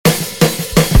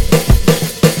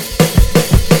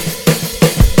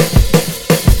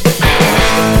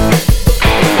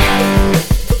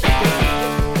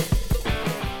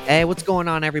Hey, what's going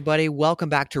on, everybody? Welcome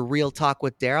back to Real Talk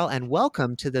with Daryl, and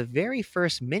welcome to the very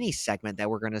first mini segment that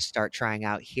we're going to start trying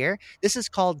out here. This is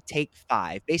called Take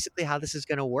Five. Basically, how this is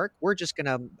going to work, we're just going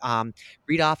to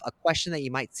read off a question that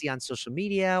you might see on social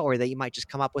media or that you might just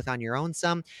come up with on your own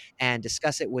and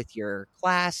discuss it with your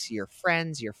class, your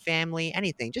friends, your family,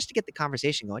 anything, just to get the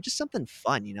conversation going. Just something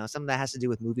fun, something that has to do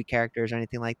with movie characters or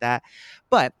anything like that.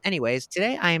 But anyways,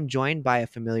 today I am joined by a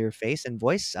familiar face and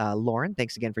voice, Lauren.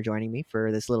 Thanks again for joining me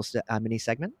for this little mini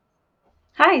segment.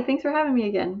 Hi, thanks for having me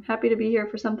again. Happy to be here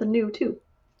for something new, too.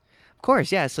 Of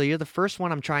course, yeah. So you're the first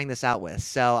one I'm trying this out with.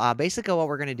 So basically what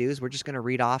we're going to do is we're just going to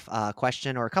read off a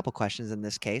question or a couple questions in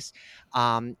this case.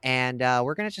 And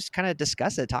we're going to just kind of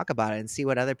discuss it, talk about it, and see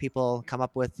what other people come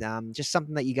up with. Just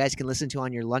something that you guys can listen to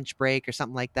on your lunch break or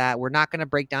something like that. We're not going to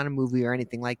break down a movie or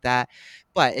anything like that,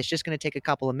 but it's just going to take a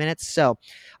couple of minutes. So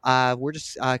we're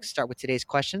just start with today's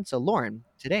question. So Lauren,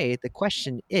 today the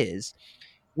question is,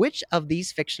 which of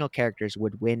these fictional characters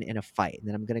would win in a fight? And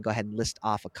then I'm going to go ahead and list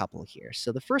off a couple here.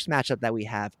 So the first matchup that we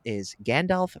have is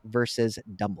Gandalf versus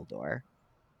Dumbledore.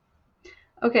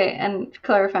 Okay, and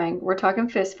clarifying, we're talking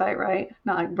fist fight, right?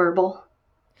 Not like verbal.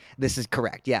 This is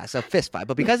correct. Yeah, so fist fight.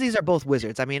 But because these are both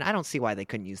wizards, I mean, I don't see why they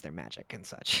couldn't use their magic and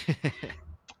such.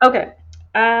 Okay.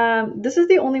 This is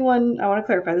the only one, I want to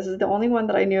clarify, this is the only one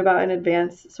that I knew about in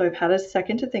advance, so I've had a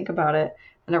second to think about it.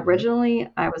 And originally,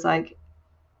 I was like,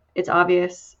 it's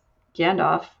obvious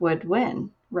Gandalf would win,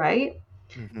 right?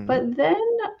 Mm-hmm. But then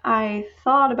I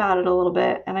thought about it a little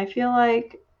bit, and I feel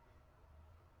like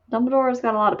Dumbledore's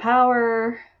got a lot of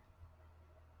power.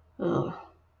 Ugh.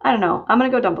 I don't know. I'm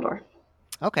going to go Dumbledore.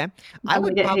 Okay. I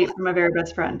would get hate from my very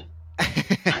best friend.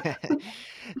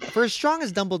 For as strong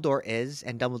as Dumbledore is,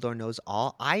 and Dumbledore knows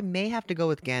all, I may have to go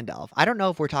with Gandalf. I don't know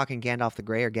if we're talking Gandalf the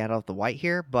Grey or Gandalf the White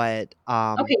here, but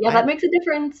okay, yeah, that makes a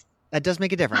difference. That does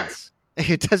make a difference.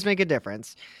 It does make a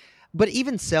difference. But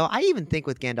even so, I even think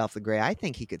with Gandalf the Grey, I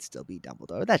think he could still be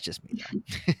Dumbledore. That's just me, though.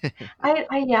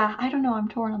 I don't know. I'm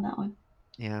torn on that one.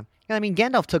 Yeah. I mean,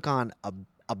 Gandalf took on a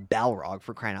Balrog,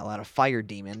 for crying out loud, a fire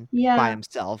demon by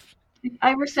himself.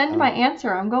 I rescind my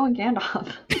answer. I'm going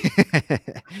Gandalf.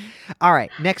 All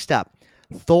right. Next up,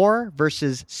 Thor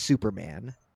versus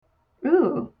Superman.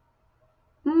 Ooh.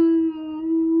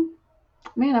 Man,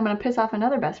 I'm going to piss off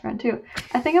another best friend, too.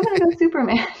 I think I'm going to go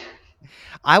Superman.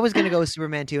 I was going to go with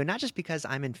Superman, too. And not just because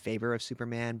I'm in favor of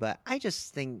Superman, but I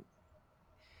just think,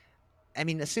 I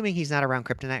mean, assuming he's not around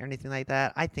kryptonite or anything like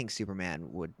that, I think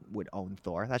Superman would own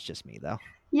Thor. That's just me, though.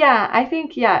 Yeah, I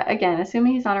think, again,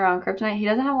 assuming he's not around kryptonite, he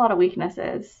doesn't have a lot of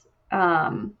weaknesses.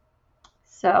 So,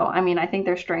 I mean, I think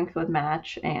their strength would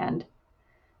match. And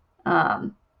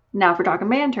now if we're talking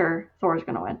banter, Thor's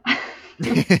going to win.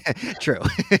 True.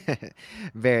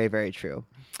 Very, very true.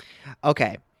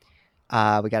 Okay.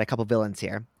 We got a couple villains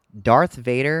here. Darth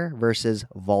Vader versus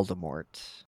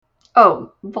Voldemort.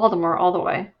 Oh, Voldemort all the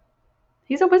way.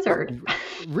 He's a wizard.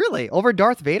 Really? Over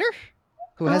Darth Vader?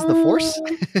 Who has the Force?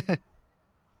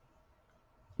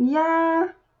 Yeah.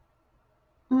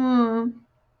 Yeah,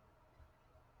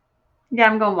 I'm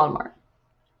going Voldemort.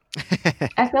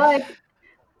 I feel like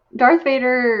Darth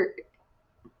Vader,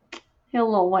 he's a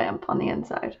little wimp on the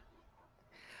inside.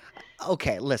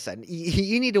 Okay, listen.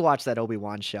 You need to watch that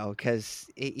Obi-Wan show because,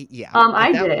 yeah.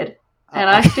 I did, and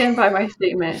I stand by my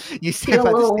statement. He's a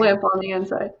little wimp on the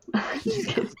inside.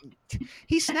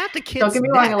 He snapped a kid's Don't get me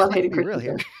wrong, I love neck. Hayden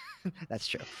Christensen. That's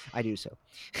true. I do so.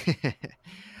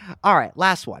 All right,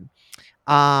 last one.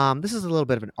 This is a little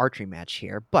bit of an archery match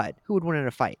here, but who would win in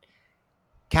a fight?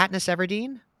 Katniss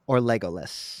Everdeen or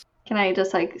Legolas? Can I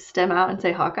just stem out and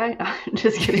say Hawkeye?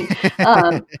 Just kidding.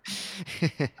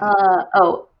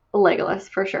 Legolas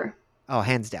for sure. Oh,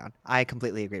 hands down. I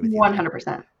completely agree with you.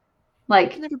 100%.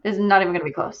 It's not even going to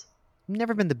be close.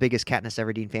 Never been the biggest Katniss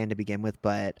Everdeen fan to begin with,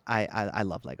 but I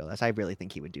love Legolas. I really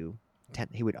think he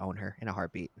would own her in a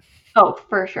heartbeat. Oh,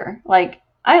 for sure.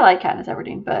 I like Katniss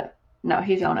Everdeen, but no,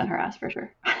 he's owning her ass for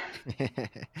sure.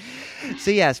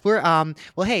 So yes, we're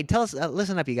well, hey, tell us,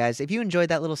 listen up, you guys. If you enjoyed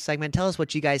that little segment, tell us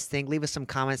what you guys think. Leave us some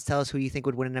comments. Tell us who you think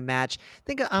would win in a match.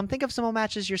 Think of some more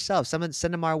matches yourself. Send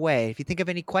them our way. If you think of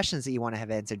any questions that you want to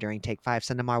have answered during Take 5,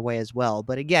 send them our way as well.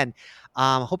 But again,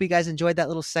 hope you guys enjoyed that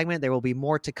little segment. There will be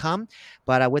more to come.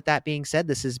 But with that being said,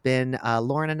 this has been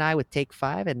Lauren and I with Take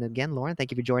 5. And again, Lauren,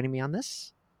 thank you for joining me on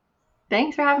this.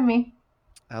 Thanks for having me.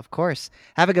 Of course.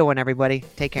 Have a good one, everybody.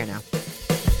 Take care now.